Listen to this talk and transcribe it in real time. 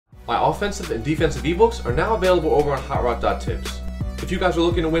My offensive and defensive ebooks are now available over on hotrock.tips. If you guys are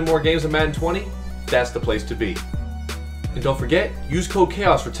looking to win more games in Madden 20, that's the place to be. And don't forget, use code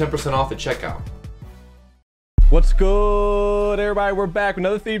K-Aus for 10% off at checkout. What's good, everybody? We're back with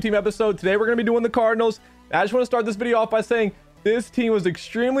another Theme Team episode. Today we're going to be doing the Cardinals. I just want to start this video off by saying this team was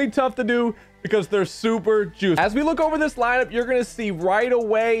extremely tough to do because they're super juiced. As we look over this lineup, you're going to see right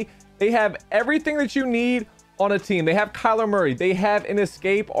away they have everything that you need on a team. They have Kyler Murray. They have an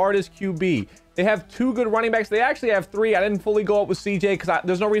escape artist QB. They have two good running backs. They actually have three. I didn't fully go up with CJ because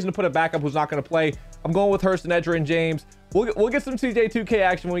there's no reason to put a backup who's not going to play. I'm going with Hurst and Edger and James. We'll get some CJ 2K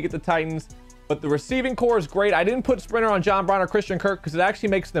action when we get the Titans. But the receiving core is great. I didn't put Sprinter on John Brown or Christian Kirk because it actually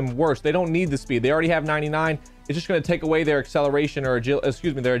makes them worse. They don't need the speed. They already have 99. It's just going to take away their acceleration or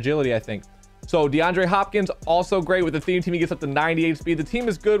their agility, I think. So DeAndre Hopkins, also great with the Theme Team. He gets up to 98 speed. The team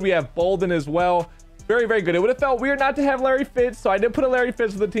is good. We have Bolden as well. Very, very good. It would have felt weird not to have Larry Fitz, so I did put a Larry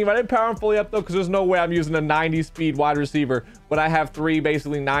Fitz for the team. I didn't power him fully up, though, because there's no way I'm using a 90 speed wide receiver when I have three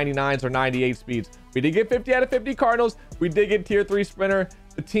basically 99s or 98 speeds. We did get 50 out of 50 Cardinals. We did get tier 3 Sprinter.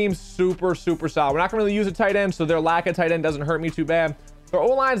 The team's super, super solid. We're not going to really use a tight end, so their lack of tight end doesn't hurt me too bad. Their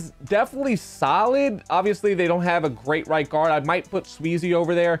O-line's definitely solid. Obviously, they don't have a great right guard. I might put Sweezy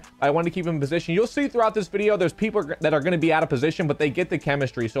over there. I want to keep him in position. You'll see throughout this video, there's people that are going to be out of position, but they get the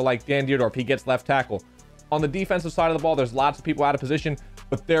chemistry. So like Dan Dierdorf, he gets left tackle. On the defensive side of the ball, there's lots of people out of position,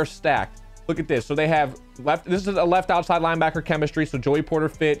 but they're stacked. Look at this. So they have left. This is a left outside linebacker chemistry. So Joey Porter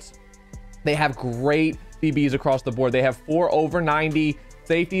fits. They have great DBs across the board. They have 4 over 90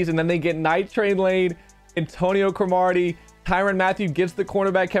 safeties, and then they get Night Train Lane, Antonio Cromartie, Tyrann Mathieu gets the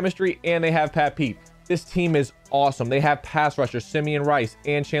cornerback chemistry, and they have Pat Pete. This team is awesome. They have pass rushers, Simeon Rice,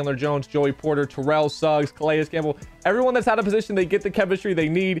 and Chandler Jones, Joey Porter, Terrell Suggs, Calais Campbell. Everyone that's out of position, they get the chemistry they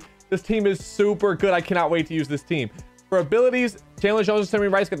need. This team is super good. I cannot wait to use this team. For abilities, Chandler Jones and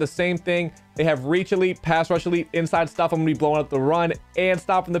Simeon Rice get the same thing. They have reach elite, pass rush elite, inside stuff. I'm going to be blowing up the run and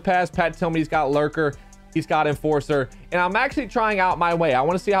stopping the pass. Pat Tillman's got lurker. He's got enforcer, and I'm actually trying out my way. I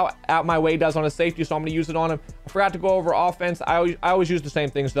want to see how out my way does on a safety, so I'm going to use it on him. I forgot to go over offense. I always use the same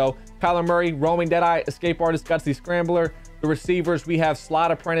things though. Kyler Murray, roaming deadeye, escape artist, gutsy scrambler. The receivers, we have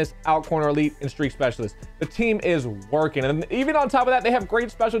slot apprentice, out corner elite, and streak specialist. The team is working, and even on top of that, they have great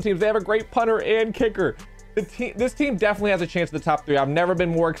special teams. They have a great punter and kicker. This team definitely has a chance at the top 3. I've never been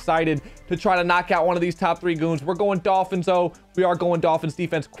more excited to try to knock out one of these top 3 goons. We're going Dolphins, though. We are going Dolphins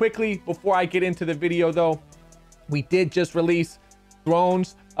defense. Quickly, before I get into the video, though, we did just release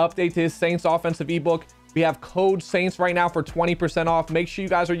Thrones update to his Saints offensive ebook. We have code Saints right now for 20% off. Make sure you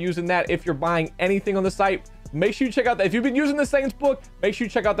guys are using that if you're buying anything on the site. Make sure you check out that. If you've been using the Saints book, make sure you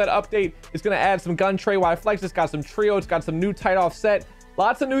check out that update. It's going to add some gun tray wide flex. It's got some trio. It's got some new tight offset.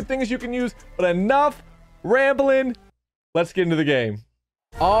 Lots of new things you can use, but enough rambling. Let's get into the game.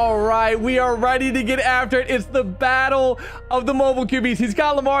 All right, we are ready to get after it. It's the battle of the mobile QBs. He's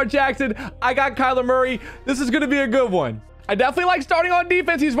got Lamar Jackson. I got Kyler Murray. This is going to be a good one. I definitely like starting on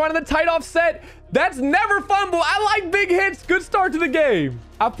defense. He's running the tight offset. That's never fumble. I like big hits. Good start to the game.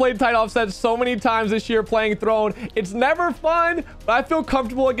 I've played tight offset so many times this year playing Throne. It's never fun, but I feel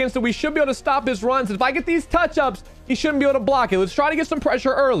comfortable against it. We should be able to stop his runs. If I get these touch-ups, he shouldn't be able to block it. Let's try to get some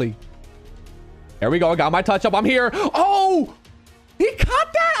pressure early. There we go. I got my touch up. I'm here. Oh, he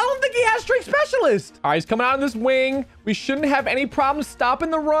caught that. I don't think he has streak specialist. All right, he's coming out in this wing. We shouldn't have any problems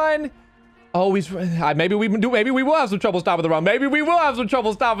stopping the run. Oh, he's maybe we will have some trouble stopping the run. Maybe we will have some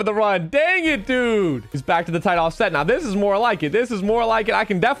trouble stopping the run. Dang it, dude. He's back to the tight offset. Now, this is more like it. This is more like it. I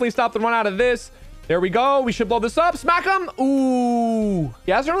can definitely stop the run out of this. There we go. We should blow this up. Smack him. Ooh.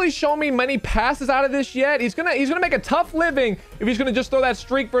 He hasn't really shown me many passes out of this yet. He's gonna make a tough living if he's gonna just throw that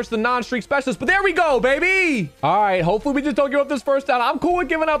streak versus the non-streak specialist. But there we go, baby. All right. Hopefully we just don't give up this first down. I'm cool with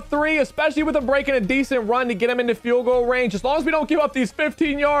giving up 3, especially with him breaking a decent run to get him into field goal range. As long as we don't give up these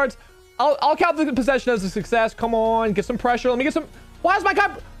 15 yards, I'll count the possession as a success. Come on, get some pressure. Let me get some. Why is my guy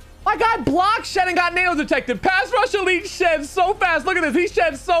block shed and got nano detected? Pass rush elite shed so fast. Look at this. He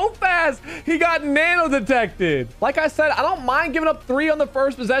shed so fast. He got nano detected. Like I said, I don't mind giving up 3 on the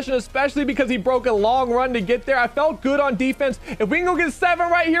first possession, especially because he broke a long run to get there. I felt good on defense. If we can go get 7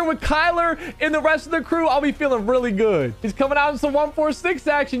 right here with Kyler and the rest of the crew, I'll be feeling really good. He's coming out in some 1-4-6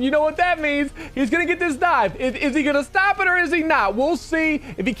 action. You know what that means. He's going to get this dive. Is he going to stop it or is he not? We'll see.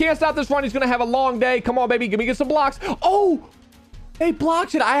 If he can't stop this run, he's going to have a long day. Come on, baby. Give me some blocks. Oh! They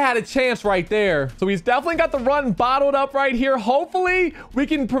blocked it. I had a chance right there. So he's definitely got the run bottled up right here. Hopefully, we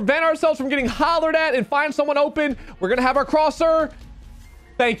can prevent ourselves from getting hollered at and find someone open. We're going to have our crosser.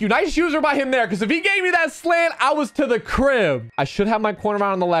 Thank you. Nice user by him there, because if he gave me that slant, I was to the crib. I should have my corner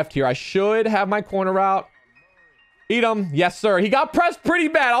out on the left here. I should have my corner out. Beat him. Yes, sir. He got pressed pretty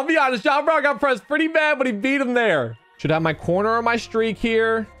bad. I'll be honest. John Brown got pressed pretty bad, but he beat him there. Should have my corner or my streak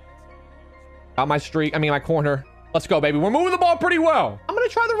here. Got my streak. I mean, my corner. Let's go, baby. We're moving the ball pretty well. I'm going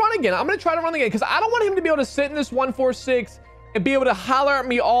to try the run again. I'm going to try to run again because I don't want him to be able to sit in this 1-4-6 and be able to holler at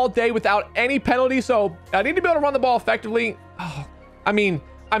me all day without any penalty. So I need to be able to run the ball effectively. Oh, I mean,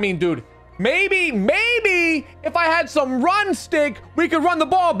 dude, maybe if I had some run stick, we could run the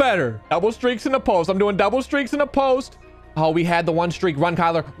ball better. Double streaks in the post. I'm doing double streaks in the post. Oh, we had the one streak. Run,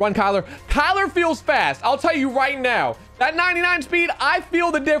 Kyler. Run, Kyler. Kyler feels fast. I'll tell you right now. That 99 speed, I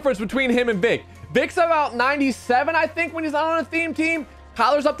feel the difference between him and Vic. Vic's about 97, I think, when he's not on a theme team.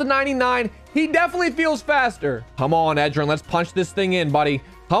 Kyler's up to 99. He definitely feels faster. Come on, Edrin. Let's punch this thing in, buddy.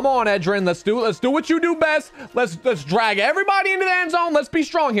 Come on, Edrin. Let's do what you do best. Let's drag everybody into the end zone. Let's be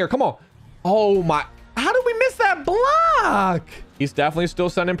strong here. Come on. Oh, my. How did we miss that block? He's definitely still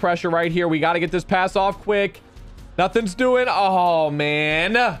sending pressure right here. We got to get this pass off quick. Nothing's doing. Oh,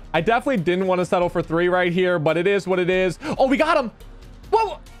 man. I definitely didn't want to settle for 3 right here, but it is what it is. Oh, we got him.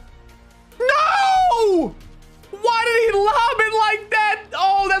 Whoa. No! Why did he lob it like that?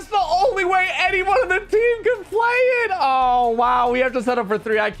 Oh, that's the only way anyone on the team can play it. Oh, wow. We have to settle for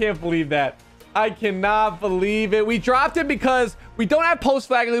 3. I can't believe that. I cannot believe it. We dropped it because we don't have post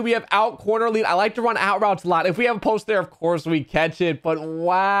flag lead. We have out corner lead. I like to run out routes a lot. If we have a post there, of course we catch it. But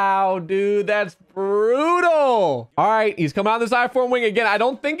wow, dude, that's brutal. All right, he's coming out this I-form wing again. I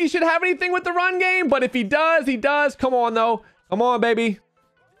don't think he should have anything with the run game, but if he does, he does. Come on, though. Come on, baby.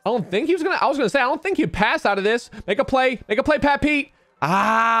 I don't think he was gonna. I was gonna say I don't think he'd pass out of this. Make a play, Pat Pete.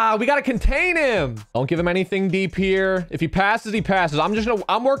 Ah, we gotta contain him. Don't give him anything deep here. If he passes, he passes.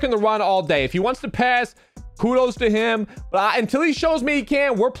 I'm working the run all day. If he wants to pass, kudos to him. But until he shows me he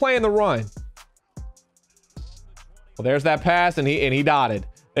can, we're playing the run. Well, there's that pass, and he dotted.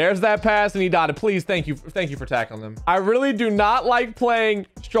 There's that pass, and he dotted. Please, thank you for tackling them. I really do not like playing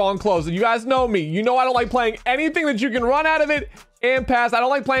strong close. And you guys know me. You know I don't like playing anything that you can run out of it and pass. I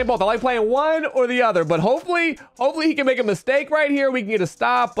don't like playing both. I like playing one or the other. But hopefully he can make a mistake right here. We can get a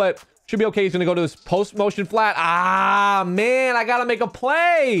stop, but should be okay. He's gonna go to this post motion flat. Ah, man, I gotta make a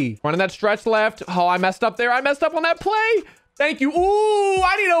play. Running that stretch left. Oh, I messed up there. I messed up on that play. Thank you. Ooh,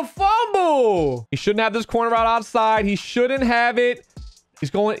 I need a fumble. He shouldn't have this corner out outside. He shouldn't have it.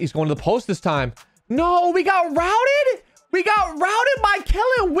 He's going to the post this time. No, we got routed. We got routed by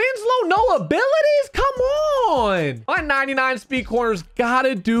Kellen Winslow. No abilities. Come on. My 99 speed corners got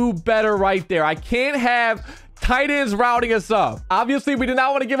to do better right there. I can't have tight ends routing us up. Obviously, we did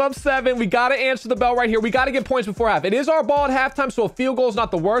not want to give up 7. We got to answer the bell right here. We got to get points before half. It is our ball at halftime, so a field goal is not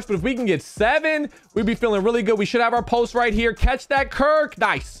the worst. But if we can get 7, we'd be feeling really good. We should have our post right here. Catch that, Kirk.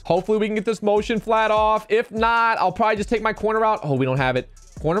 Nice. Hopefully, we can get this motion flat off. If not, I'll probably just take my corner out. Oh, we don't have it.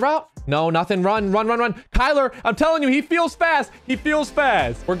 Corner route? No, nothing. Run. Kyler, I'm telling you, he feels fast. He feels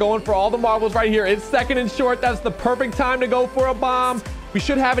fast. We're going for all the marbles right here. It's 2nd and short. That's the perfect time to go for a bomb. We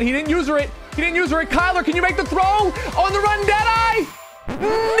should have it. He didn't use it. Kyler, can you make the throw? On the run, Deadeye!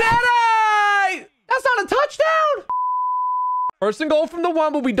 Deadeye! That's not a touchdown! 1st and goal from the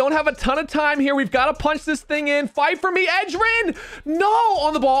 1, but we don't have a ton of time here. We've got to punch this thing in. Fight for me, Edrin! No!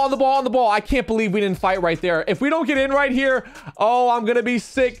 On the ball. I can't believe we didn't fight right there. If we don't get in right here, oh, I'm going to be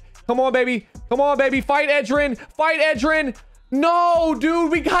sick. Come on, baby. Fight, Edrin. No,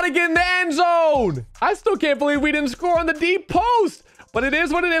 dude, we got to get in the end zone. I still can't believe we didn't score on the deep post. But it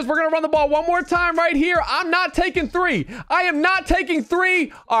is what it is. We're going to run the ball one more time right here. I'm not taking 3. I am not taking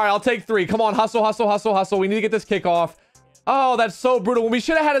 3. All right, I'll take 3. Come on, hustle. We need to get this kickoff. Oh, that's so brutal. When we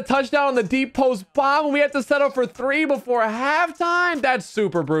should have had a touchdown on the deep post bomb and we have to settle for 3 before halftime. That's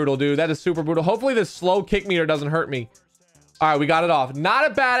super brutal, dude. That is super brutal. Hopefully this slow kick meter doesn't hurt me. All right, we got it off.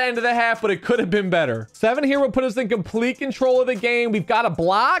 Not a bad end of the half, but it could have been better. 7 here will put us in complete control of the game. We've got to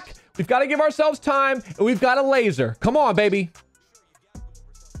block. We've got to give ourselves time, and we've got a laser. Come on, baby.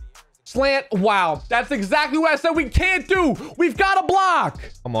 Slant. Wow. That's exactly what I said we can't do. We've got to block.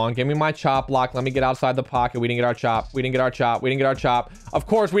 Come on. Give me my chop block. Let me get outside the pocket. We didn't get our chop. Of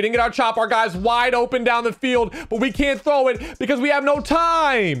course, we didn't get our chop. Our guy's wide open down the field, but we can't throw it because we have no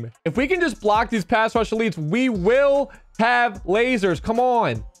time. If we can just block these pass rush elites, we will have lasers. Come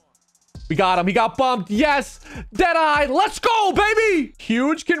on. We got him. He got bumped. Yes. Deadeye. Let's go, baby.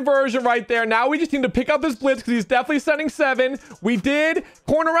 Huge conversion right there. Now we just need to pick up this blitz because he's definitely sending 7. We did.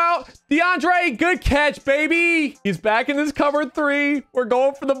 Corner out. DeAndre. Good catch, baby. He's back in this cover 3. We're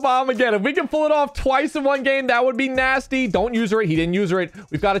going for the bomb again. If we can pull it off twice in one game, that would be nasty. Don't use it. He didn't use it.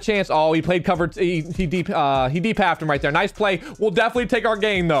 We've got a chance. Oh, he played cover. He deep halved him right there. Nice play. We'll definitely take our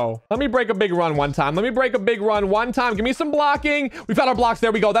game, though. Let me break a big run one time. Give me some blocking. We've got our blocks.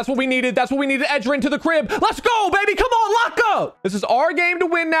 There we go. That's what we needed. That's what we need to edge her into the crib. Let's go, baby. Come on, lock up. This is our game to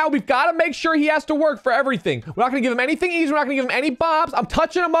win now. We've got to make sure he has to work for everything. We're not going to give him anything easy. We're not going to give him any bombs. I'm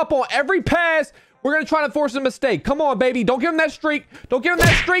touching him up on every pass. We're going to try to force a mistake. Come on, baby. Don't give him that streak. Don't give him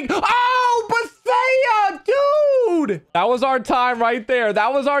that streak. Oh, Bethea, dude. That was our time right there.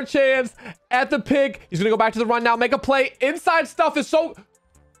 That was our chance at the pick. He's going to go back to the run now. Make a play. Inside stuff is so...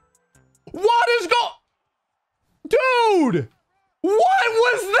 What is going... Dude! What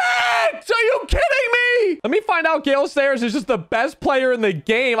was that? Are you kidding me? Let me find out Gale Sayers is just the best player in the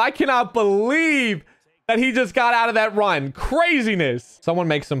game. I cannot believe that he just got out of that run. Craziness. Someone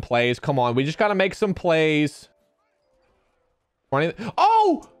make some plays. Come on. We just got to make some plays.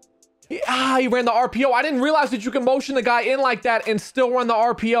 Oh! He ran the RPO. I didn't realize that you can motion the guy in like that and still run the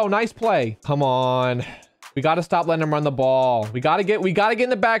RPO. Nice play. Come on. We got to stop letting him run the ball. We got to get in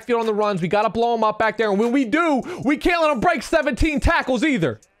the backfield on the runs. We got to blow him up back there. And when we do, we can't let him break 17 tackles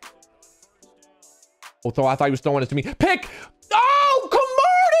either. Oh, I thought he was throwing it to me. Pick. Oh,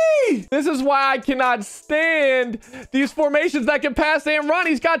 Camardi! This is why I cannot stand these formations that can pass and run.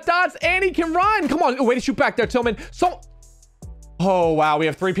 He's got dots and he can run. Come on. Way to shoot back there, Tillman. Oh, wow. We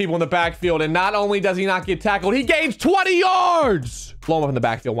have 3 people in the backfield. And not only does he not get tackled, he gains 20 yards. Blow him up in the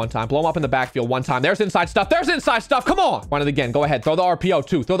backfield one time. Blow him up in the backfield one time. There's inside stuff. There's inside stuff. Come on. Run it again. Go ahead. Throw the RPO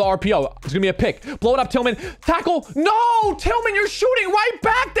too. Throw the RPO. It's going to be a pick. Blow it up, Tillman. Tackle. No, Tillman, you're shooting right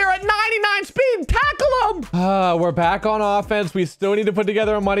back there at 99 speed. Tackle him. We're back on offense. We still need to put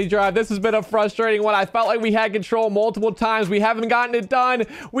together a money drive. This has been a frustrating one. I felt like we had control multiple times. We haven't gotten it done.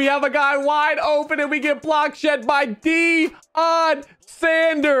 We have a guy wide open and we get block shed by Deion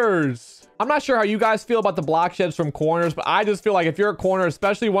Sanders. I'm not sure how you guys feel about the block sheds from corners, but I just feel like if you're a corner,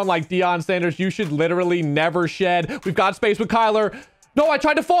 especially one like Deion Sanders, you should literally never shed. We've got space with Kyler. No, I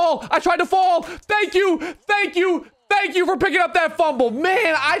tried to fall. I tried to fall. Thank you. Thank you. Thank you for picking up that fumble.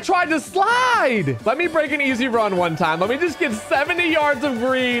 Man, I tried to slide. Let me break an easy run one time. Let me just get 70 yards of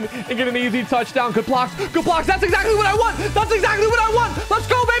green and get an easy touchdown. Good blocks. Good blocks. That's exactly what I want. That's exactly what I want. Let's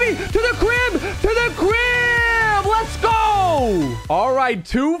go, baby. To the crib. To the crib. Let's go. All right,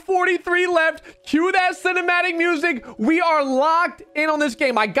 2:43 left. Cue that cinematic music. We are locked in on this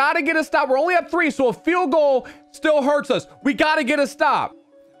game. I got to get a stop. We're only at 3, so a field goal still hurts us. We got to get a stop.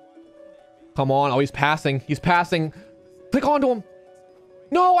 Come on. Oh, he's passing. He's passing. Click onto him.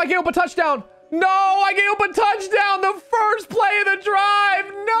 No, I gave up a touchdown. No, I gave up a touchdown. The first play of the drive.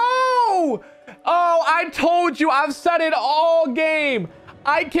 No. Oh, I told you. I've said it all game.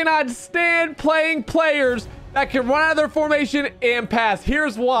 I cannot stand playing players that can run out of their formation and pass.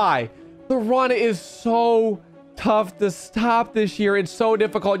 Here's why. The run is so tough to stop this year. It's so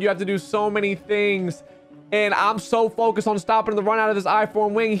difficult. You have to do so many things. And I'm so focused on stopping the run out of this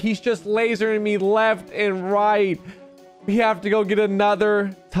I-form wing. He's just lasering me left and right. We have to go get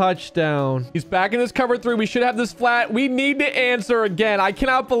another touchdown. He's back in this cover 3. We should have this flat. We need to answer again. I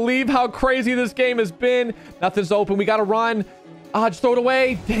cannot believe how crazy this game has been. Nothing's open. We got to run. Just throw it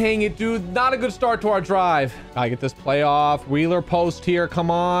away. Dang it, dude. Not a good start to our drive. Gotta get this play off. Wheeler post here. Come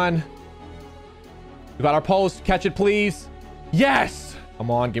on. We got our post. Catch it, please. Yes.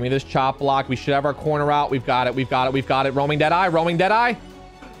 Come on, give me this chop block. We should have our corner out. We've got it. We've got it. We've got it. Roaming dead eye. Roaming dead eye.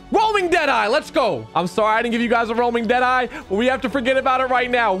 Roaming dead eye. Let's go. I'm sorry I didn't give you guys a roaming dead eye, but we have to forget about it right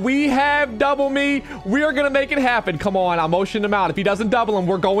now. We have double me. We are going to make it happen. Come on. I'm motioning him out. If he doesn't double him,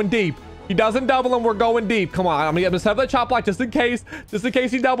 we're going deep. He doesn't double him, we're going deep. Come on. I'm going to set up that chop block just in case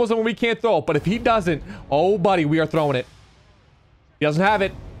he doubles him when we can't throw it. But if he doesn't, oh, buddy, we are throwing it. He doesn't have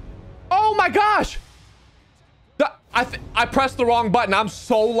it. Oh, my gosh. I pressed the wrong button. I'm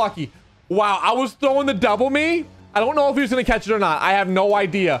so lucky. Wow, I was throwing the double me. I don't know if he was going to catch it or not. I have no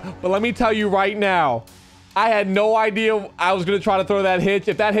idea. But let me tell you right now, I had no idea I was going to try to throw that hitch.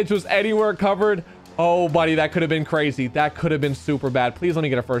 If that hitch was anywhere covered, oh, buddy, that could have been crazy. That could have been super bad. Please let me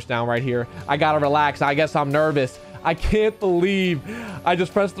get a first down right here. I got to relax. I guess I'm nervous. I can't believe I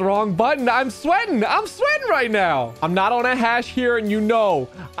just pressed the wrong button. I'm sweating. I'm sweating right now. I'm not on a hash here, and you know,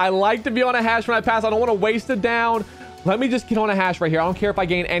 I like to be on a hash when I pass. I don't want to waste it down. Let me just get on a hash right here. I don't care if I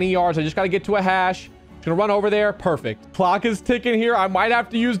gain any yards. I just got to get to a hash. Just gonna run over there. Perfect. Clock is ticking here. I might have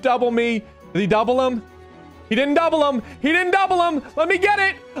to use double me. Did he double him? He didn't double him. He didn't double him. Let me get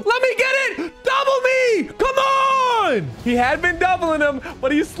it. Let me get it. Double me. Come on. He had been doubling him,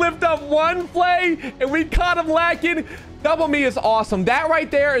 but he slipped up one play, and we caught him lacking. Double me is awesome. That right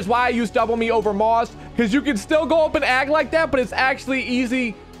there is why I use double me over Moss, because you can still go up and act like that, but it's actually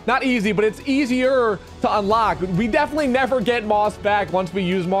easy. Not easy, but it's easier to unlock. We definitely never get Moss back once we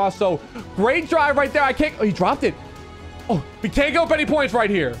use Moss. So great drive right there. I can't. Oh, he dropped it. Oh, we can't give up any points right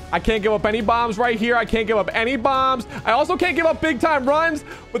here. I can't give up any bombs right here. I can't give up any bombs. I also can't give up big time runs,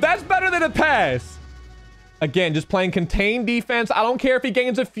 but that's better than a pass. Again, just playing contained defense. I don't care if he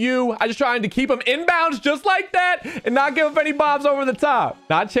gains a few. I just trying to keep him inbounds just like that and not give up any bombs over the top.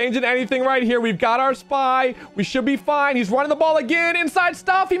 Not changing anything right here. We've got our spy. We should be fine. He's running the ball again. Inside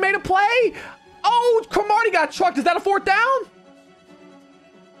stuff. He made a play. Oh, Cromartie got trucked. Is that a 4th down?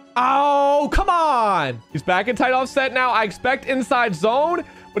 Oh, come on. He's back in tight offset now. I expect inside zone,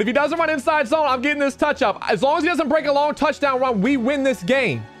 but if he doesn't run inside zone, I'm getting this touch up. As long as he doesn't break a long touchdown run, we win this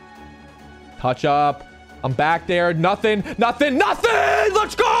game. Touch up. I'm back there. Nothing.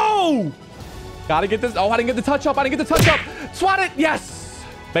 Let's go. Gotta get this. Oh, I didn't get the touch up. Swat it. Yes.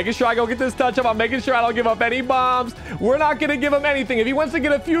 Making sure I go get this touch up. I'm making sure I don't give up any bombs. We're not going to give him anything. If he wants to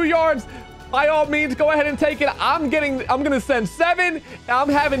get a few yards, by all means, go ahead and take it. I'm going to send 7. I'm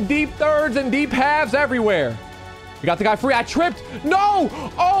having deep thirds and deep halves everywhere. We got the guy free. I tripped. No.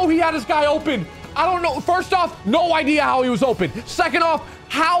 Oh, he had his guy open. I don't know. First off, no idea how he was open. Second off,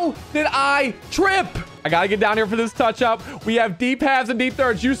 how did I trip? I got to get down here for this touch up. We have deep halves and deep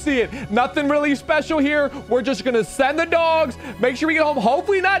thirds. You see it. Nothing really special here. We're just going to send the dogs. Make sure we get home.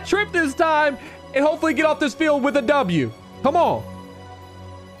 Hopefully not trip this time. And hopefully get off this field with a W. Come on.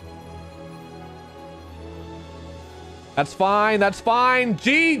 That's fine.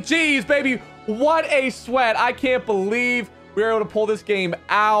 GG's, baby. What a sweat. I can't believe we were able to pull this game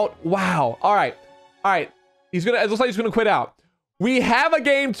out. Wow. All right. It looks like he's going to quit out. We have a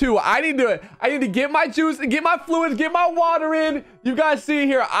game 2. I need to get my juice and get my fluids, get my water in. You guys see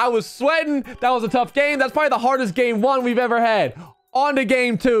here, I was sweating. That was a tough game. That's probably the hardest game 1 we've ever had. On to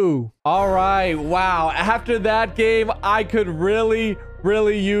game 2. All right. Wow. After that game, I could really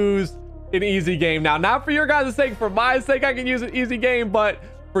use an easy game. Now, not for your guys' sake, for my sake, I can use an easy game, but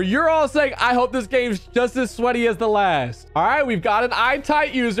for your all sake, I hope this game's just as sweaty as the last. All right, we've got an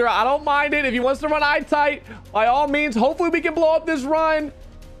eye-tight user. I don't mind it. If he wants to run eye-tight, by all means, hopefully we can blow up this run.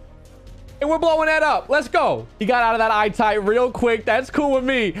 And we're blowing that up. Let's go. He got out of that eye-tight real quick. That's cool with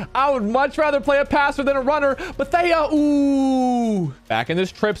me. I would much rather play a passer than a runner. But ooh. Back in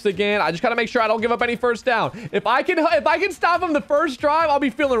this trips again. I just got to make sure I don't give up any first down. If I can stop him the first drive, I'll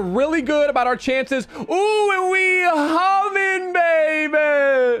be feeling really good about our chances. Ooh, and we humming,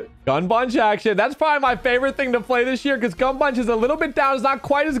 baby. Gun bunch action. That's probably my favorite thing to play this year because gun bunch is a little bit down. It's not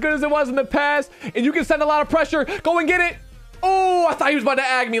quite as good as it was in the past. And you can send a lot of pressure. Go and get it. Oh, I thought he was about to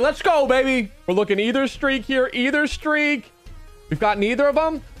ag me. Let's go, baby. We're looking either streak here. Either streak. We've got neither of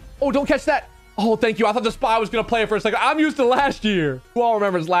them. Oh, don't catch that. Oh, thank you. I thought the spy was going to play it for a second. I'm used to last year. Who all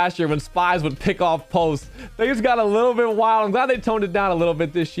remembers last year when spies would pick off posts? Things got a little bit wild. I'm glad they toned it down a little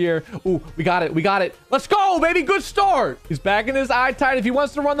bit this year. Ooh, we got it. Let's go, baby. Good start. He's back in his eye tight. If he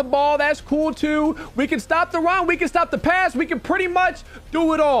wants to run the ball, that's cool too. We can stop the run. We can stop the pass. We can pretty much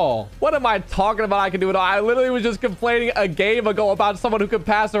do it all. What am I talking about? I can do it all. I literally was just complaining a game ago about someone who could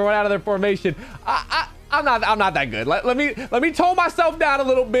pass or run out of their formation. I'm not that good. Let me tone myself down a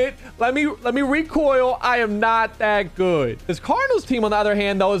little bit. Let me recoil. I am not that good. This Cardinals team, on the other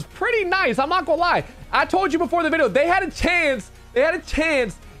hand, though, is pretty nice. I'm not gonna lie. I told you before the video, they had a chance.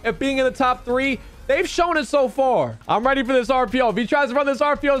 At being in the top 3. They've shown it so far. I'm ready for this RPO. If he tries to run this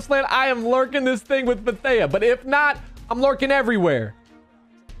RPO slant, I am lurking this thing with Bethea. But if not, I'm lurking everywhere.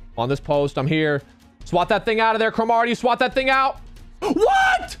 On this post, I'm here. Swat that thing out of there, Cromartie. Swat that thing out.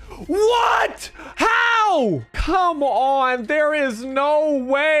 What? How? Come on. There is no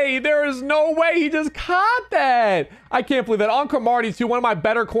way. He just caught that. I can't believe that. On Cromartie, too, one of my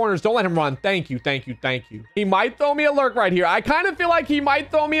better corners. Don't let him run. Thank you. He might throw me a lurk right here. I kind of feel like he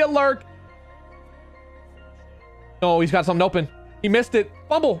might throw me a lurk. No, he's got something open. He missed it.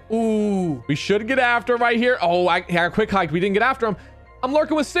 Fumble. Ooh. We should get after him right here. Oh, I had a quick hike. We didn't get after him. I'm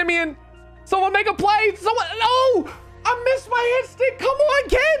lurking with Simeon. Someone make a play. No. I missed my hit stick. Come on,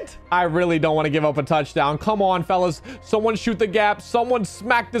 Kent. I really don't want to give up a touchdown. Come on, fellas. Someone shoot the gap. Someone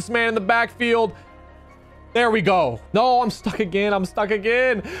smack this man in the backfield. There we go. No, I'm stuck again.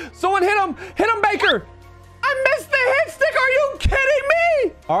 Someone hit him. Baker. I missed the hit stick. Are you kidding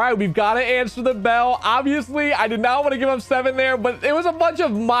me? All right, we've got to answer the bell. Obviously, I did not want to give up 7 there, but it was a bunch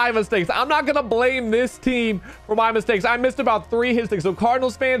of my mistakes. I'm not going to blame this team for my mistakes. I missed about 3 hit sticks. So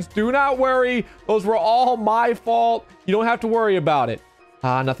Cardinals fans, do not worry. Those were all my fault. You don't have to worry about it.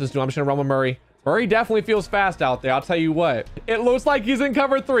 Nothing's doing. I'm just going to run with Murray. Murray definitely feels fast out there. I'll tell you what. It looks like he's in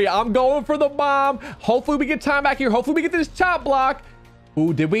cover 3. I'm going for the bomb. Hopefully we get time back here. Hopefully we get this chop block.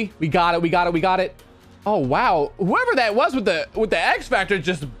 Ooh, did we? We got it. Oh, wow. Whoever that was with the X Factor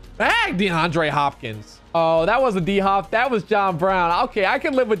just bagged DeAndre Hopkins. Oh, that wasn't D-Hop. That was John Brown. Okay, I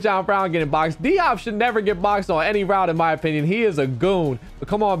can live with John Brown getting boxed. D-Hop should never get boxed on any route, in my opinion. He is a goon. But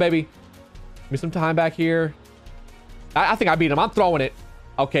come on, baby. Give me some time back here. I think I beat him. I'm throwing it.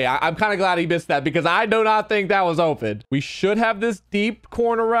 Okay, I'm kind of glad he missed that because I do not think that was open. We should have this deep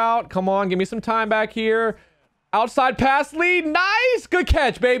corner route. Come on, give me some time back here. Outside pass lead. Nice. Good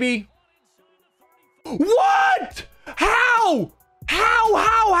catch, baby. What? How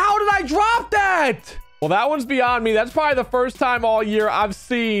did I drop that? Well, that one's beyond me. That's probably the first time all year I've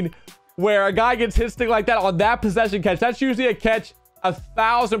seen where a guy gets his stick like that on that possession catch. That's usually a catch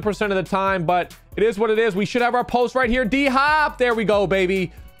 1,000% of the time, but it is what it is. We should have our post right here. D-Hop. There we go,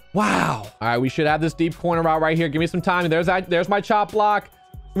 baby. Wow. All right, we should have this deep corner route right here. Give me some time. There's my chop block.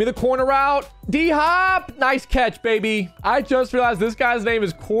 Give me the corner route. D-Hop. Nice catch, baby. I just realized this guy's name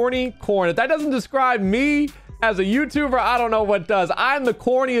is Corny Corn. If that doesn't describe me as a YouTuber, I don't know what does. I'm the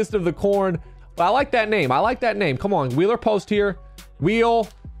corniest of the corn. But I like that name. I like that name. Come on. Wheeler post here. Wheel.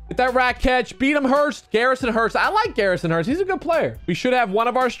 Get that rat catch. Beat him, Hurst. Garrison Hurst. I like Garrison Hurst. He's a good player. We should have one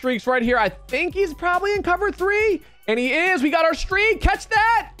of our streaks right here. I think he's probably in cover 3. And he is. We got our streak. Catch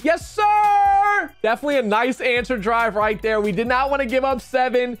that. Yes, sir. Definitely a nice answer drive right there. We did not want to give up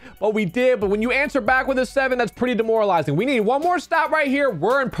 7, but we did. But when you answer back with a 7, that's pretty demoralizing. We need one more stop right here.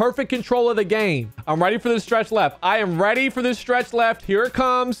 We're in perfect control of the game. I'm ready for this stretch left. I am ready for this stretch left. Here it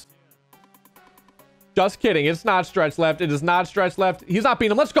comes. Just kidding. It's not stretch left. It is not stretch left. He's not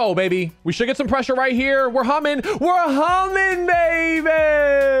beating him. Let's go, baby. We should get some pressure right here. We're humming. We're humming,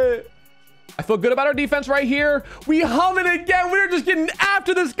 baby. I feel good about our defense right here. We humming again. We're just getting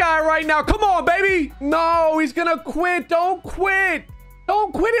after this guy right now. Come on, baby. No, he's going to quit. Don't quit.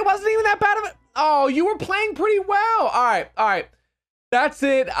 Don't quit. It wasn't even that bad of it. Oh, you were playing pretty well. All right. All right. That's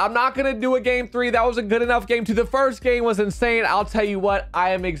it. I'm not going to do a game 3. That was a good enough game 2. The first game was insane. I'll tell you what,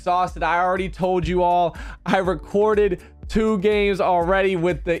 I am exhausted. I already told you all. I recorded 2 games already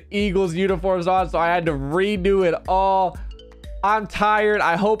with the Eagles uniforms on, so I had to redo it all. I'm tired.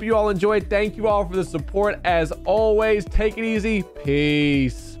 I hope you all enjoyed. Thank you all for the support. As always, take it easy.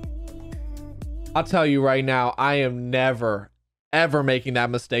 Peace. I'll tell you right now, I am never, ever making that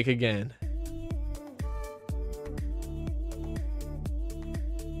mistake again.